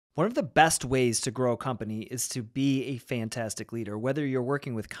One of the best ways to grow a company is to be a fantastic leader. Whether you're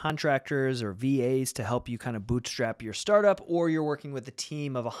working with contractors or VAs to help you kind of bootstrap your startup, or you're working with a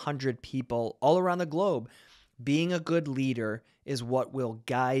team of 100 people all around the globe, being a good leader is what will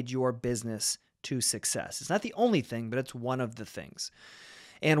guide your business to success. It's not the only thing, but it's one of the things.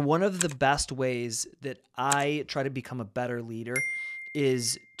 And one of the best ways that I try to become a better leader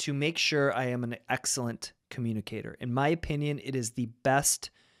is to make sure I am an excellent communicator. In my opinion, it is the best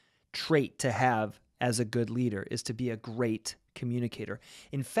trait to have as a good leader is to be a great communicator.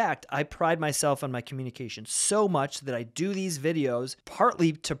 In fact, I pride myself on my communication so much that I do these videos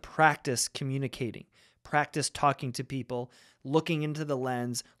partly to practice communicating, practice talking to people, looking into the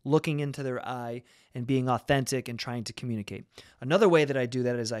lens, looking into their eye, and being authentic and trying to communicate. Another way that I do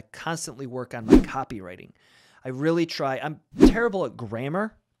that is I constantly work on my copywriting. I really try. I'm terrible at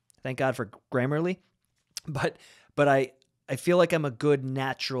grammar. Thank God for Grammarly. But I feel like I'm a good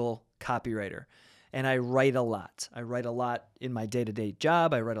natural copywriter, and I write a lot. I write a lot in my day-to-day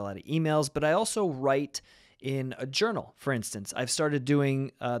job. I write a lot of emails, but I also write in a journal. For instance, I've started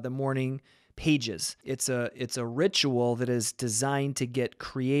doing the morning pages. It's a ritual that is designed to get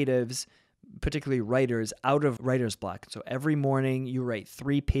creatives, particularly writers, out of writer's block. So every morning you write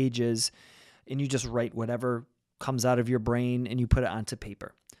 3 pages, and you just write whatever comes out of your brain, and you put it onto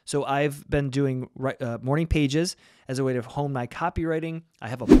paper. So I've been doing morning pages as a way to hone my copywriting. I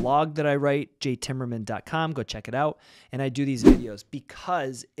have a blog that I write, jtimmerman.com. Go check it out. And I do these videos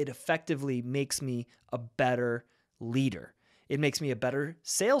because it effectively makes me a better leader. It makes me a better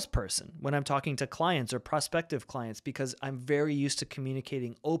salesperson when I'm talking to clients or prospective clients because I'm very used to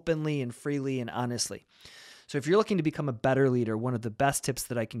communicating openly and freely and honestly. So if you're looking to become a better leader, one of the best tips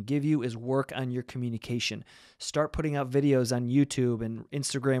that I can give you is work on your communication. Start putting out videos on YouTube and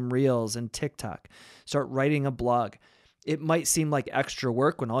Instagram Reels and TikTok. Start writing a blog. It might seem like extra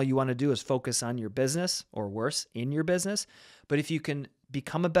work when all you want to do is focus on your business, or worse, in your business. But if you can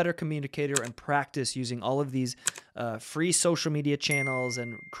become a better communicator and practice using all of these free social media channels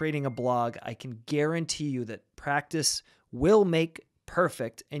and creating a blog, I can guarantee you that practice will make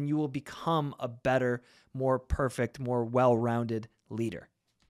perfect, and you will become a better, more perfect, more well-rounded leader.